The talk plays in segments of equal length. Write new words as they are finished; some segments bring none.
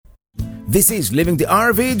This is Living the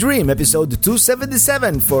RV Dream, episode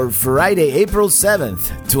 277 for Friday, April 7th,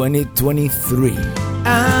 2023.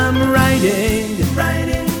 I'm riding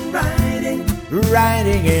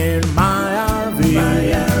in my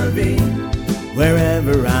RV,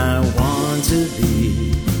 wherever I want to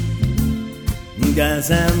be, 'cause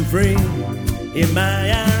I'm free in my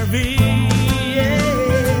RV.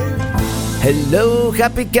 Hello,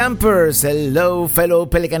 happy campers! Hello, fellow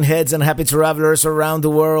Pelican heads and happy travelers around the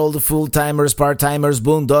world, full-timers, part-timers,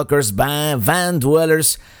 boondockers, van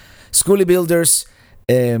dwellers, schoolie builders,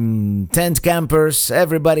 tent campers,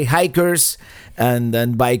 everybody, hikers and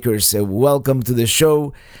bikers. Welcome to the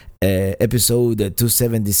show, episode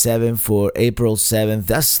 277 for April 7th.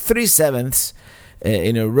 That's 3 sevenths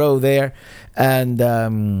in a row there. And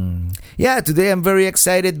today I'm very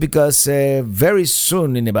excited because very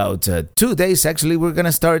soon, in about 2 days actually, we're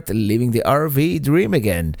gonna start living the RV dream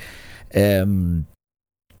again. I'm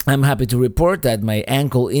happy to report that my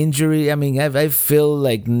ankle injury, I feel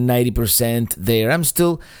like 90% there. I'm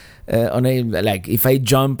still on a, like, if I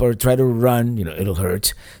jump or try to run, it'll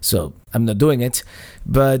hurt, so I'm not doing it.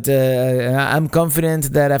 But I'm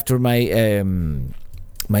confident that after my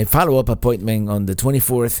my follow-up appointment on the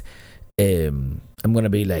 24th, I'm going to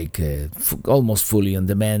be like almost fully on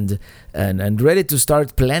demand and ready to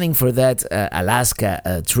start planning for that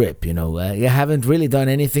Alaska trip. I haven't really done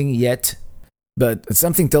anything yet, but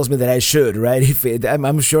something tells me that I should, right?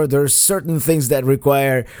 I'm sure there's certain things that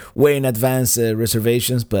require way in advance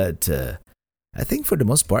reservations, but I think for the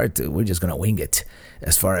most part, we're just going to wing it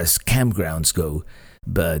as far as campgrounds go.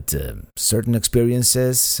 But certain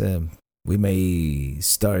experiences, we may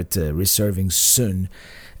start reserving soon.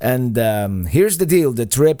 And here's the deal. The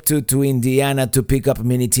trip to Indiana to pick up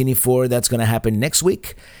Mini Teeny 4, that's going to happen next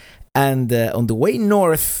week. And on the way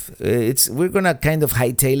north, we're going to kind of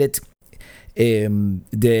hightail it.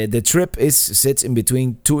 The trip sits in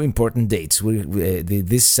between two important dates.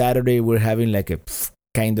 This Saturday, we're having like a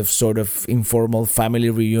kind of sort of informal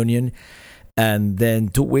family reunion. And then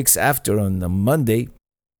 2 weeks after, on the Monday,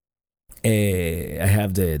 I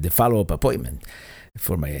have the follow-up appointment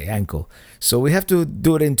for my ankle. So we have to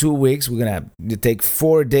do it in 2 weeks. We're going to take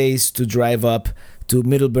 4 days to drive up to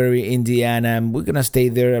Middlebury, Indiana. And we're going to stay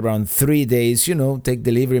there around 3 days, take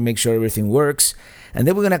delivery, make sure everything works. And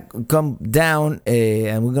then we're going to come down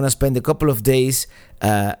and we're going to spend a couple of days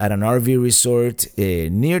at an RV resort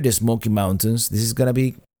near the Smoky Mountains. This is going to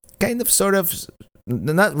be kind of sort of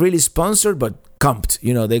not really sponsored, but comped.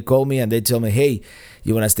 They call me and they tell me, hey,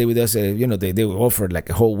 you want to stay with us? They offered like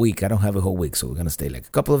a whole week. I don't have a whole week, so we're going to stay like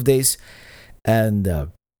a couple of days. And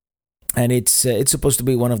it's supposed to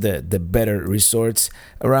be one of the better resorts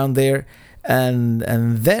around there. And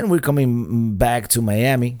then we're coming back to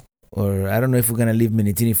Miami, or I don't know if we're going to leave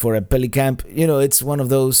Mini Teeny for a Pelicamp. It's one of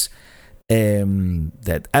those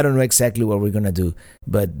that I don't know exactly what we're going to do,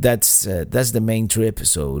 but that's the main trip.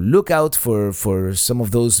 So look out for some of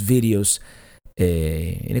those videos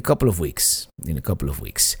in a couple of weeks.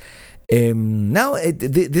 Now,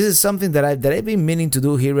 this is something that I've been meaning to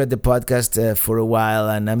do here at the podcast for a while,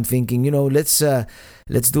 and I'm thinking, let's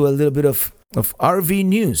do a little bit of RV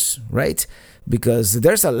news, right? Because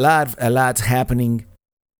there's a lot happening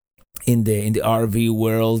in the RV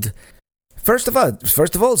world. First of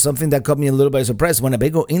all, something that caught me a little by surprise: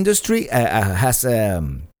 Winnebago Industry has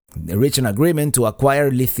reached an agreement to acquire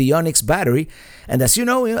Lithionics battery. And as you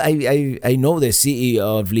know, I know the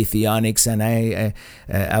CEO of Lithionics, and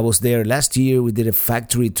I was there last year. We did a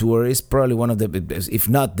factory tour. It's probably one of the, if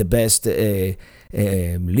not the best,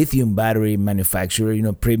 lithium battery manufacturer,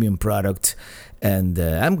 premium product. And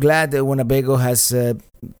I'm glad that Winnebago has,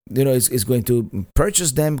 is going to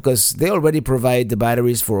purchase them, because they already provide the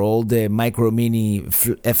batteries for all the Micro Mini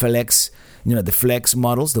FLX, the Flex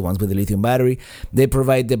models, the ones with the lithium battery. They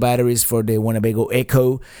provide the batteries for the Winnebago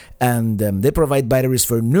Echo, and they provide batteries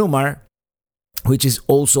for Nomad, which is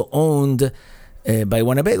also owned by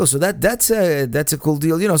Winnebago. So that's a cool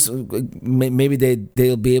deal. So maybe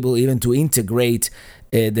they'll be able even to integrate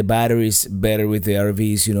the batteries better with the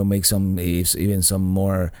RVs. Make even some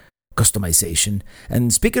more customization.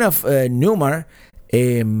 And speaking of Nomad,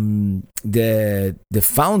 the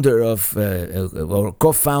founder of or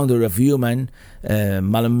co-founder of Human,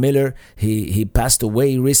 Malcolm Miller, he passed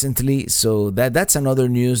away recently. So that's another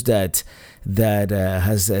news that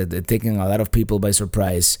has taken a lot of people by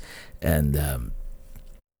surprise. And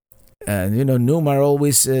Nomad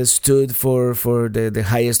always stood for the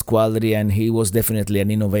highest quality, and he was definitely an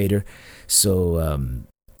innovator. So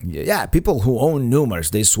people who own Nomads,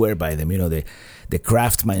 they swear by them. The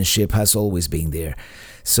craftsmanship has always been there.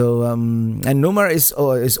 So and Nomad is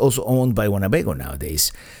also owned by Winnebago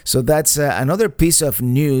nowadays. So that's another piece of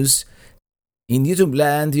news. In YouTube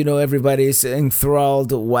land, everybody's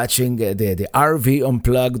enthralled watching the RV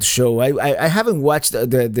Unplugged show. I haven't watched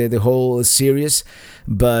the whole series,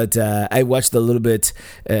 but I watched a little bit.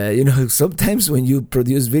 Sometimes when you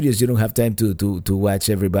produce videos, you don't have time to watch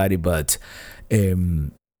everybody, but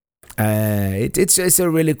it's a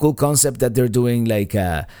really cool concept that they're doing, like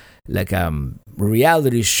a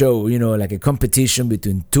reality show, like a competition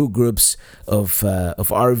between two groups of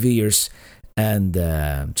RVers. And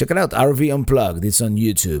check it out, RV Unplugged. It's on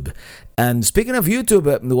YouTube. And speaking of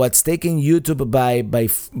YouTube, what's taking YouTube by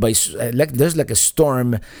there's like a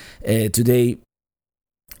storm today.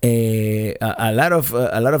 A lot of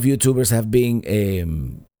YouTubers have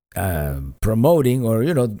been promoting or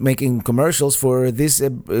making commercials for this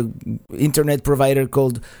internet provider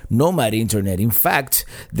called Nomad Internet. In fact,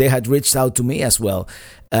 they had reached out to me as well,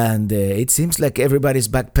 and it seems like everybody's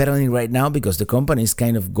backpedaling right now because the company is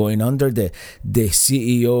kind of going under. The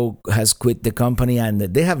CEO has quit the company, and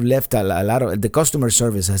they have left a lot of the customer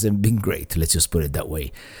service hasn't been great. Let's just put it that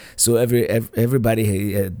way. So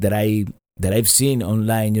everybody that I've seen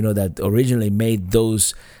online, that originally made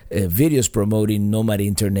those videos promoting Nomad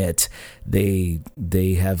Internet, they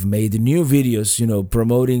have made new videos,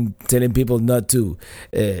 promoting, telling people not to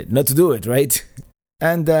do it, right?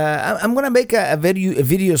 And I'm gonna make a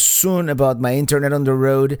video soon about my internet on the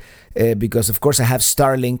road because of course I have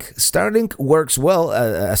Starlink. Starlink works well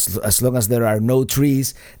as long as there are no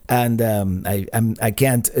trees, and I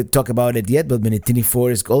can't talk about it yet. But Minitini 4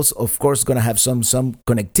 is also of course gonna have some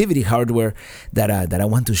connectivity hardware that I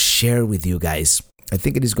want to share with you guys. I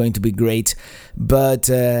think it is going to be great, but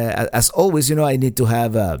as always, I need to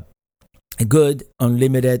have a good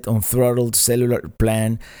unlimited unthrottled cellular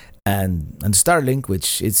plan. And Starlink,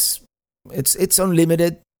 which it's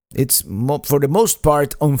unlimited. It's for the most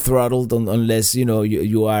part unthrottled, unless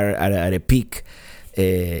you are at a peak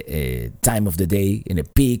time of the day, in a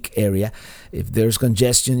peak area. If there's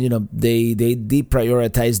congestion, they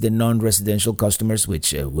deprioritize the non-residential customers,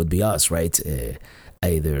 which would be us, right?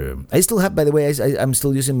 I still have, by the way, I'm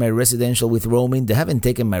still using my residential with roaming. They haven't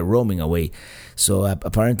taken my roaming away, so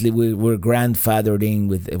apparently we're grandfathered in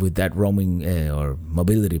with that roaming or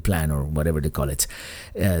mobility plan or whatever they call it.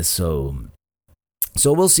 So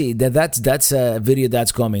we'll see. That's a video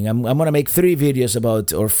that's coming. I'm gonna make 3 videos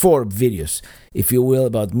or 4 videos, if you will,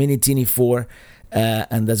 about Mini Teeny 4.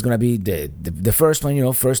 And that's gonna be the first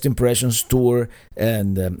one, first impressions tour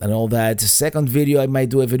and all that. Second video, I might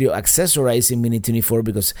do a video accessorizing Mini 24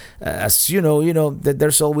 because as you know that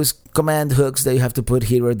there's always command hooks that you have to put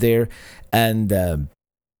here or there, and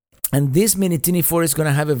this Mini 24 is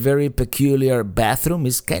gonna have a very peculiar bathroom.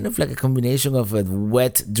 It's kind of like a combination of a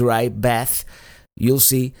wet dry bath. You'll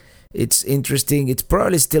see. It's interesting. It's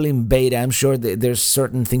probably still in beta. I'm sure there's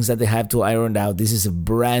certain things that they have to iron out. This is a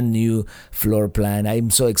brand new floor plan. I'm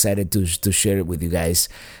so excited to share it with you guys.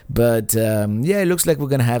 But it looks like we're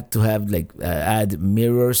gonna have to add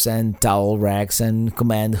mirrors and towel racks and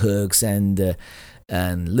command hooks and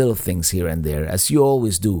little things here and there, as you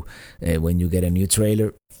always do when you get a new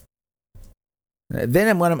trailer. Then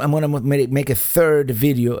I'm gonna make a third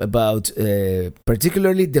video about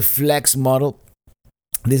particularly the Flex model.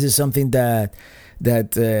 This is something that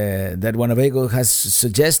Winnebago has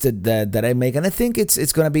suggested that I make, and I think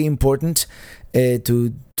it's going to be important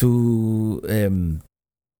to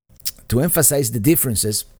emphasize the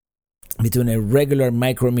differences between a regular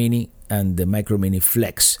Micro Mini and the Micro Mini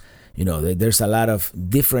Flex. There's a lot of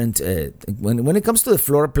different when it comes to the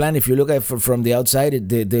floor plan. If you look at it from the outside,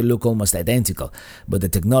 they look almost identical, but the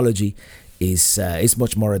technology is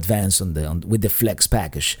much more advanced with the Flex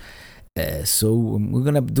package. So we're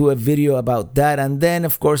gonna do a video about that, and then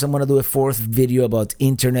of course I'm gonna do a 4th video about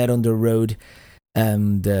internet on the road,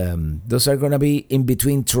 and those are gonna be in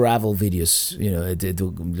between travel videos,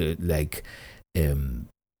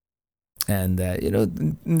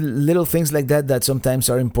 little things like that sometimes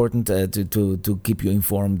are important to keep you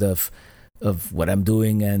informed of what I'm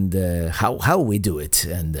doing and how we do it,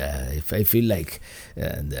 and if I feel like,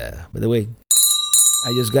 and by the way,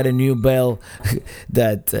 I just got a new bell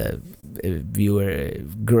that viewer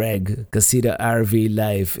Greg Casita RV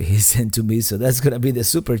Live he sent to me, so that's gonna be the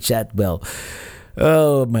super chat bell.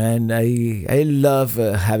 Oh man, I love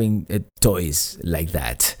having toys like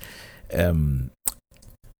that, and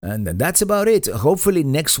that's about it. Hopefully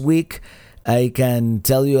next week I can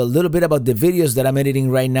tell you a little bit about the videos that I'm editing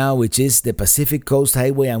right now, which is the Pacific Coast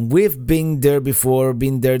Highway, and we've been there before,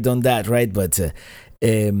 been there, done that, right? But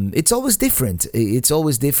it's always different. It's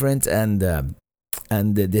always different, and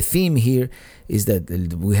And the theme here is that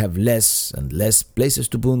we have less and less places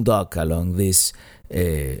to boondock along these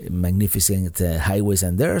magnificent highways,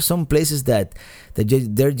 and there are some places that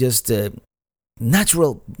they're just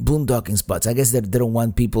natural boondocking spots. I guess that they don't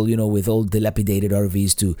want people, with old dilapidated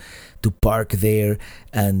RVs to park there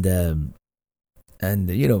and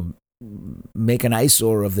make an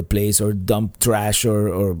eyesore of the place or dump trash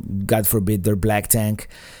or God forbid their black tank.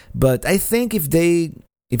 But I think if they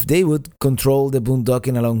would control the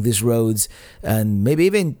boondocking along these roads and maybe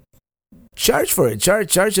even charge for it,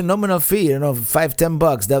 charge a nominal fee,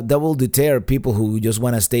 $5-10, that will deter people who just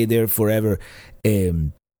want to stay there forever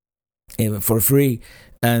for free,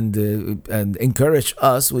 and encourage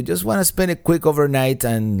us. We just want to spend a quick overnight,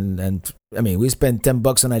 and I mean, we spend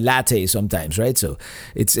 $10 on a latte sometimes, right? So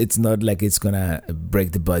it's not like it's gonna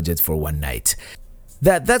break the budget for one night.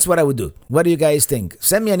 That's what I would do. What do you guys think?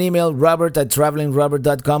 Send me an email,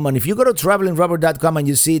 robert@travelingrobert.com. And if you go to travelingrobert.com and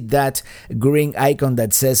you see that green icon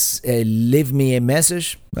that says leave me a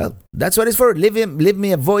message, well, that's what it's for. Leave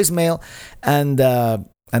me a voicemail, and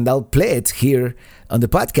I'll play it here on the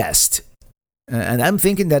podcast. And I'm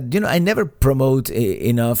thinking that, I never promote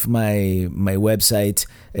enough my website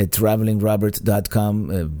at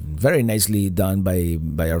travelingrobert.com. Very nicely done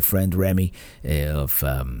by our friend Remy of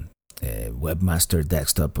Webmaster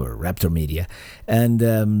Desktop or Raptor Media. And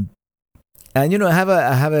I have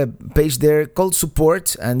a page there called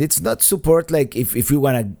support, and it's not support like if you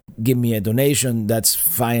want to give me a donation, that's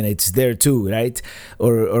fine, it's there too, right?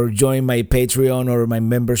 Or join my Patreon or my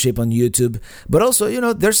membership on YouTube. But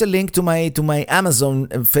also, there's a link to my Amazon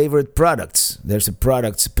favorite products. There's a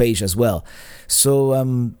products page as well. So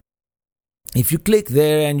if you click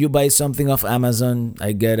there and you buy something off Amazon,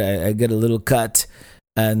 I get a little cut.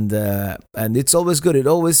 And it's always good. It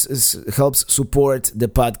always helps support the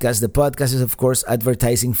podcast. The podcast is, of course,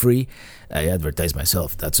 advertising free. I advertise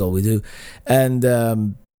myself. That's all we do. And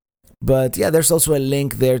but yeah, there's also a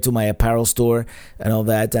link there to my apparel store and all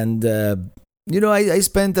that. And I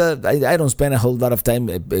spent I don't spend a whole lot of time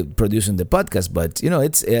producing the podcast, but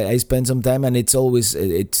I spend some time, and it's always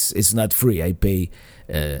it's not free. I pay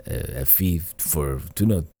a fee for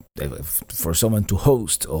someone to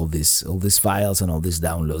host all these files and all these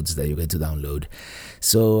downloads that you get to download.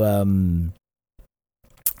 So I'm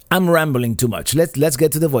rambling too much. Let's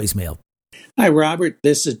get to the voicemail. Hi, Robert.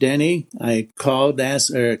 This is Denny. I called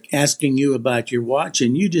asking you about your watch,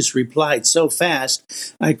 and you just replied so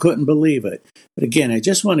fast, I couldn't believe it. But again, I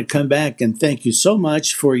just want to come back and thank you so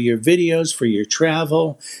much for your videos, for your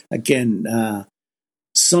travel. Again,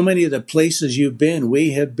 so many of the places you've been,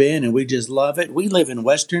 we have been, and we just love it. We live in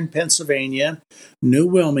Western Pennsylvania, New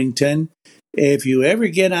Wilmington. If you ever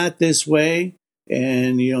get out this way,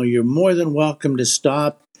 and you're more than welcome to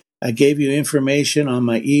stop. I gave you information on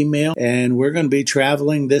my email, and we're going to be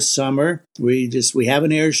traveling this summer. We have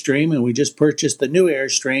an Airstream, and we just purchased the new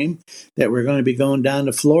Airstream that we're going to be going down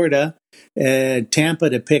to Florida,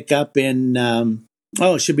 Tampa to pick up in,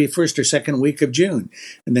 it should be first or second week of June,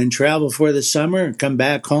 and then travel for the summer and come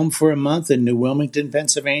back home for a month in New Wilmington,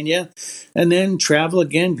 Pennsylvania, and then travel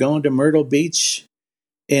again, going to Myrtle Beach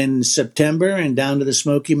in September and down to the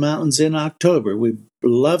Smoky Mountains in October. We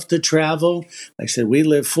love to travel. Like I said, we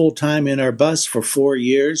live full-time in our bus for 4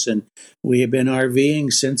 years, and we have been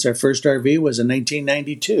RVing since our first RV was in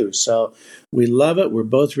 1992. So we love it. We're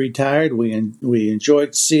both retired. We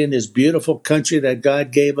enjoyed seeing this beautiful country that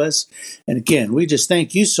God gave us. And again, we just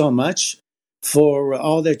thank you so much for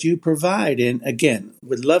all that you provide. And again,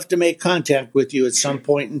 would love to make contact with you at some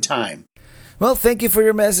point in time. Well, thank you for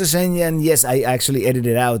your message, and yes, I actually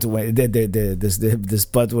edited out the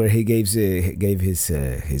spot where he gave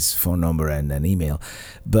his phone number and an email.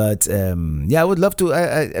 But I would love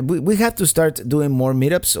to. We have to start doing more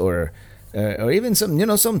meetups, or even some.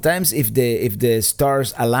 Sometimes if the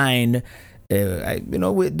stars align.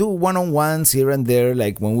 We do one-on-ones here and there.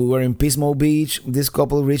 Like when we were in Pismo Beach, this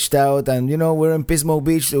couple reached out and, we're in Pismo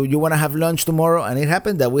Beach, so you want to have lunch tomorrow? And it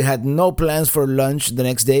happened that we had no plans for lunch the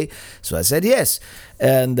next day. So I said yes.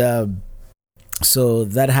 And so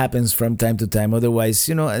that happens from time to time. Otherwise,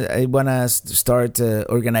 I want to start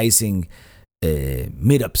organizing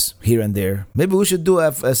meetups here and there. Maybe we should do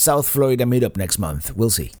a South Florida meetup next month. We'll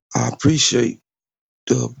see. I appreciate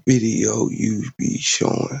the video you be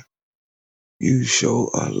showing. You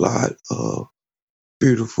show a lot of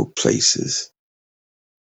beautiful places.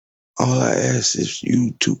 All I ask is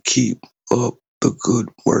you to keep up the good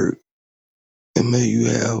work, and may you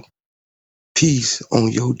have peace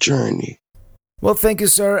on your journey. Well, thank you,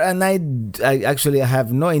 sir. And I actually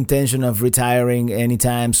have no intention of retiring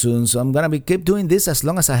anytime soon, so I'm gonna keep doing this as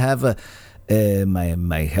long as I have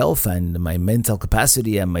my health and my mental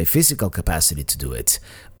capacity and my physical capacity to do it,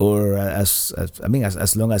 or as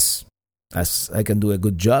long as I can do a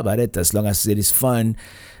good job at it, as long as it is fun,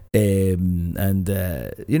 it's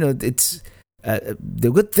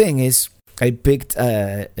the good thing is I picked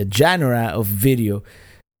a genre of video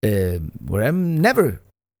where I'm never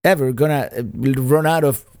ever gonna run out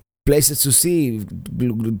of places to see,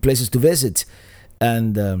 places to visit,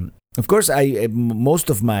 and of course I most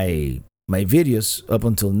of my videos up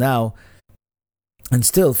until now and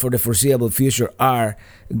still for the foreseeable future are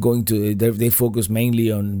going to they focus mainly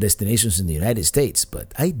on destinations in the United States,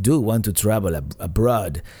 but I do want to travel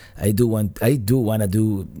abroad. I do want to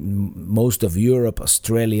do most of Europe,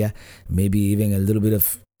 Australia, maybe even a little bit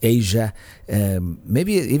of Asia,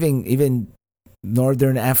 maybe even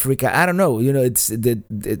Northern Africa. I don't know. It's the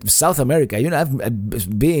South America.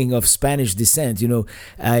 I've being of Spanish descent.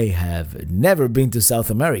 I have never been to South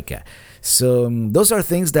America. So those are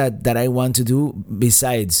things that I want to do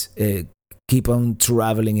besides keep on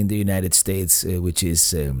traveling in the United States, which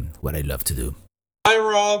is what I love to do. Hi,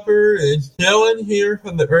 Robert. It's Dylan here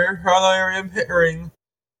from the Toronto area of Pickering.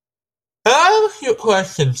 I have a few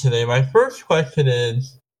questions today. My first question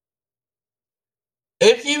is,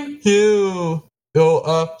 if you do go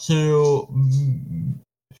up to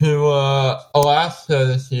Alaska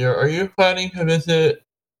this year, are you planning to visit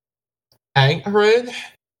Anchorage?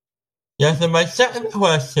 Yes, and my second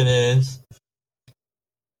question is,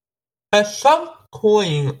 at some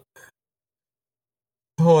point,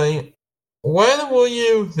 when will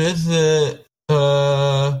you visit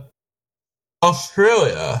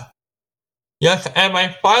Australia? Yes, and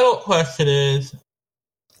my final question is,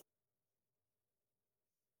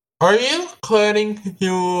 are you planning to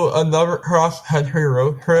do another cross-country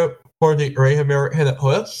road trip for the Great American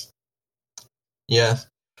Eclipse? Yes.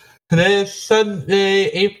 Today is Sunday,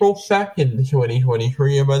 April 2nd,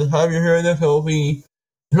 2023, and by the time you're hearing this, it'll be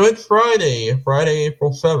Good Friday,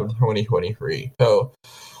 April 7th, 2023. So,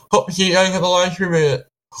 hope to see you guys at the live stream at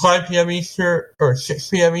 5 p.m. Eastern, or 6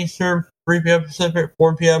 p.m. Eastern, 3 p.m. Pacific,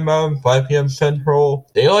 4 p.m. Mountain, 5 p.m. Central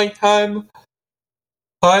Daylight Time,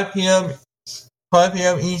 5 p.m.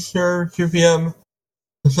 Eastern, 2 p.m.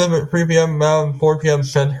 Pacific, 3 p.m. Mountain, 4 p.m.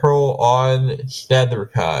 Central on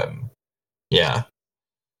Standard Time. Yeah.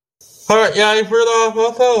 Alright, guys, we're off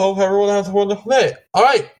also. Hope everyone has a wonderful day.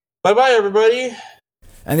 Alright, bye-bye, everybody.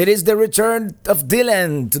 And it is the return of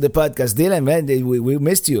Dylan to the podcast. Dylan, man, we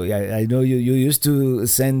missed you. I know you used to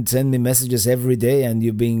send me messages every day, and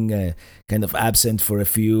you've been kind of absent for a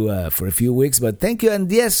few weeks. But thank you.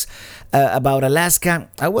 And yes, about Alaska,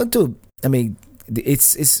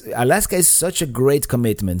 it's Alaska is such a great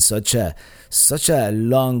commitment, such a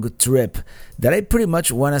long trip that I pretty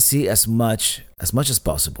much want to see as much as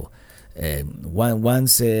possible.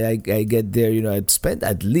 Once I get there, I'd spend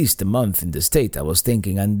at least a month in the state, I was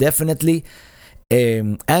thinking, and definitely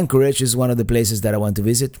Anchorage is one of the places that I want to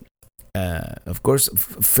visit. Of course,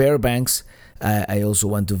 Fairbanks I also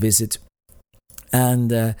want to visit,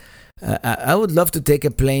 and I would love to take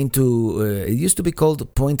a plane to it used to be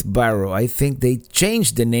called Point Barrow. I think they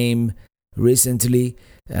changed the name recently,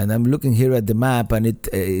 and I'm looking here at the map, and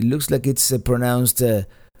it looks like it's pronounced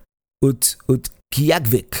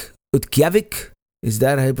Utqiagvik, is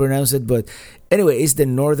that how you pronounce it? But anyway, it's the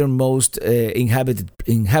northernmost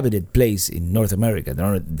inhabited place in North America,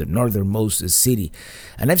 the northernmost city.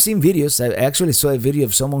 And I've seen videos. I actually saw a video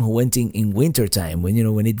of someone who went in wintertime when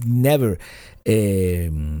it never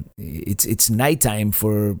it's nighttime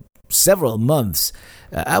for several months.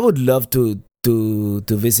 I would love to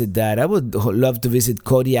visit that. I would love to visit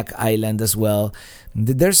Kodiak Island as well.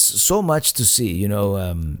 There's so much to see,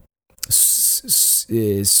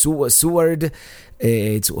 Seward,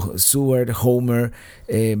 it's Seward, Homer,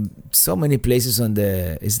 so many places on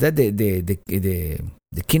the. Is that the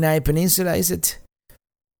Kenai Peninsula? Is it?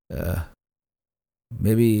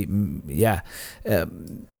 Maybe, yeah.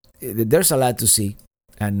 There's a lot to see,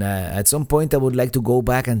 and at some point I would like to go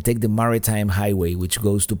back and take the Maritime Highway, which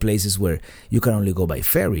goes to places where you can only go by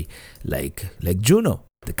ferry, like Juneau,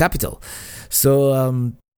 the capital.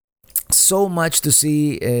 So much to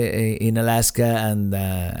see in Alaska, and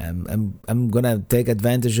I'm gonna take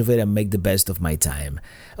advantage of it and make the best of my time.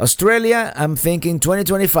 Australia, I'm thinking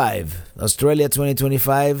 2025. Australia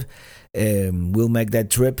 2025. We'll make that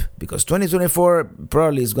trip, because 2024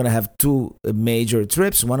 probably is gonna have two major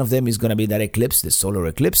trips. One of them is gonna be that eclipse, the solar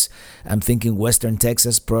eclipse. I'm thinking Western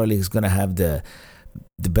Texas probably is gonna have the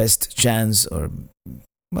best chance, or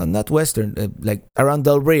well, not Western, like around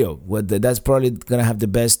Del Rio. That's probably going to have the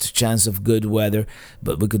best chance of good weather,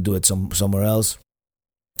 but we could do it somewhere else.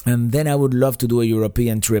 And then I would love to do a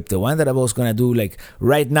European trip. The one that I was gonna do, like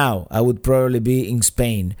right now, I would probably be in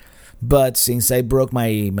Spain. But since I broke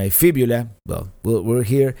my fibula, well, we're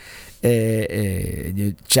here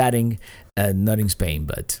chatting, not in Spain,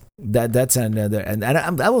 but that's another. And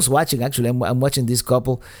I was watching, actually, I'm watching this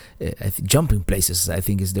couple, Jumping Places, I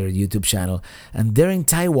think is their YouTube channel, and they're in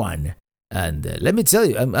Taiwan. And let me tell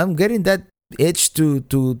you, I'm getting that itch to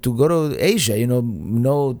go to Asia.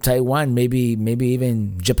 Taiwan, maybe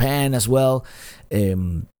even Japan as well. I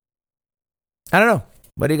don't know.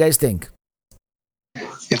 What do you guys think?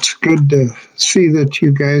 It's good to see that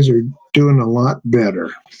you guys are doing a lot better.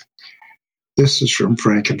 This is from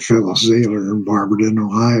Frank and Phyllis Zahler in Barberton,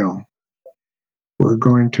 Ohio. We're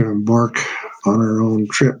going to embark on our own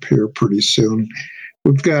trip here pretty soon.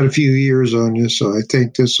 We've got a few years on you, so I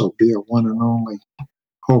think this will be a one and only,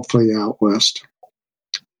 hopefully out west.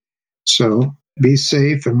 So be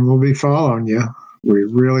safe, and we'll be following you. We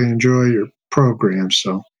really enjoy your program,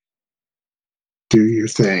 so do your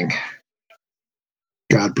thing.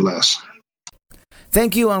 God bless.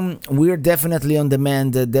 Thank you. We're definitely on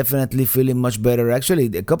demand. Definitely feeling much better. Actually,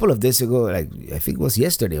 a couple of days ago, like I think it was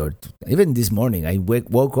yesterday or even this morning, I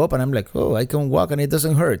woke up and I'm like, oh, I can walk and it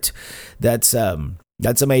doesn't hurt. That's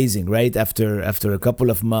amazing, right? After a couple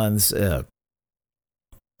of months,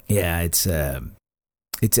 it's a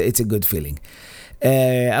good feeling.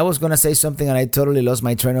 I was gonna say something and I totally lost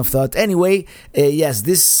my train of thought. Anyway, yes,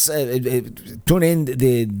 this tune in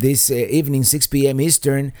this evening, 6 p.m.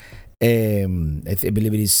 Eastern. I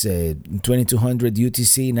believe it is 2200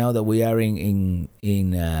 UTC now that we are in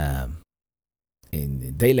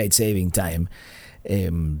daylight saving time.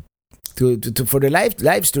 For the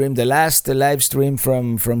live stream, the last live stream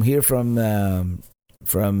from here from the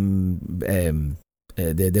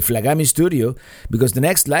Flagami studio, because the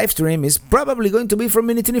next live stream is probably going to be from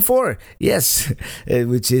Minute 24. Yes,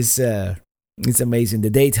 which is it's amazing. The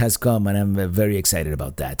date has come, and I'm very excited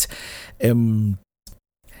about that.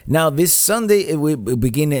 Now, this Sunday, we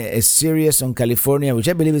begin a series on California, which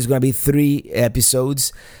I believe is going to be 3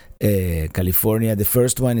 episodes. California, the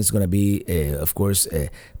first one is going to be, of course,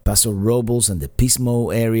 Paso Robles and the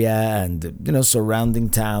Pismo area and, surrounding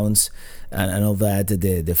towns and all that.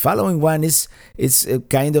 The following one is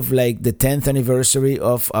kind of like the 10th anniversary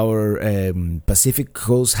of our Pacific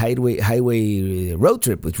Coast Highway road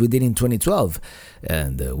trip, which we did in 2012.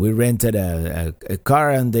 And we rented a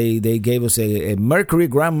car, and they gave us a Mercury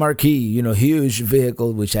Grand Marquis, huge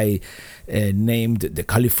vehicle, which I named the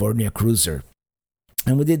California Cruiser.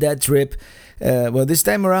 And we did that trip. This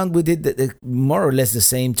time around we did more or less the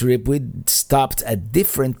same trip. We stopped at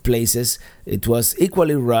different places. It was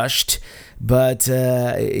equally rushed, but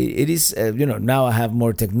it is, now I have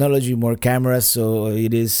more technology, more cameras, so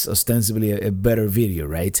it is ostensibly a better video,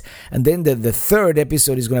 right? And then the third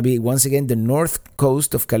episode is going to be, once again, the north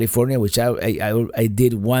coast of California, which I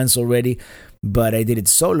did once already, but I did it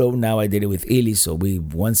solo. Now I did it with Eli, so we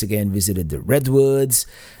once again visited the Redwoods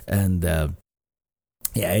and...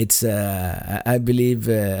 it's. I believe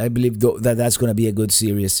that's going to be a good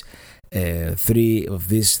series. 3 of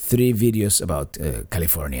these 3 videos about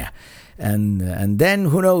California, and then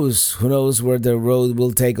who knows where the road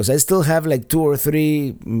will take us. I still have like 2 or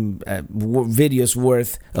 3 videos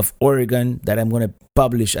worth of Oregon that I'm going to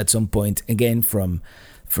publish at some point again from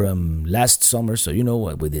last summer. So you know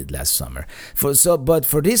what we did last summer. But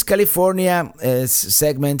for this California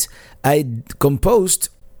segment, I composed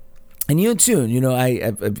a new tune.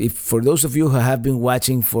 If for those of you who have been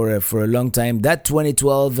watching for a long time, that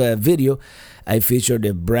 2012 video, I featured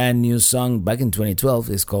a brand new song back in 2012.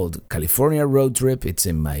 It's called California Road Trip. It's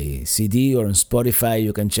in my CD or on Spotify.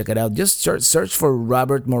 You can check it out. Just search for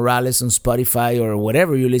Robert Morales on Spotify or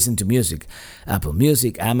whatever you listen to music. Apple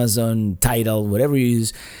Music, Amazon, Tidal, whatever you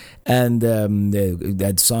use. And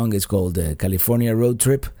that song is called California Road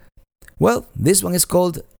Trip. Well, this one is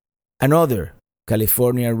called Another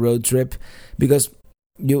California Road Trip, because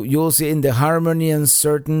you'll see in the harmony and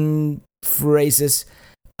certain phrases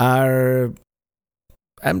are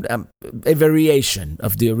a variation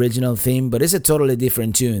of the original theme, but it's a totally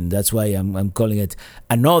different tune. That's why I'm calling it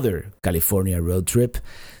Another California Road Trip.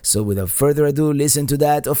 So without further ado, listen to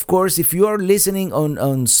that. Of course, if you are listening on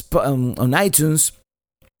iTunes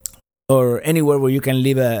or anywhere where you can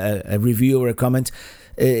leave a review or a comment,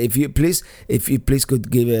 if you please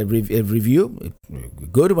could give a review,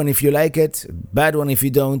 good one if you like it, bad one if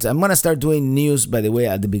you don't. I'm gonna start doing news, by the way,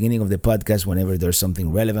 at the beginning of the podcast whenever there's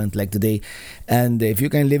something relevant like today. And if you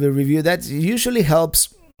can leave a review, that usually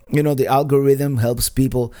helps. The algorithm helps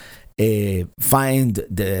people find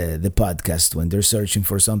the podcast when they're searching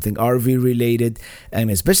for something RV related. And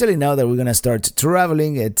especially now that we're going to start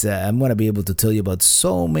traveling, I'm going to be able to tell you about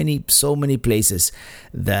so many places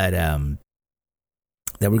that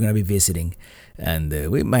we're going to be visiting. And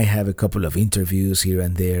we might have a couple of interviews here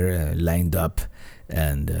and there lined up.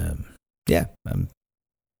 And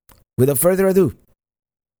without further ado,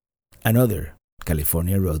 another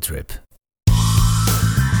California road trip.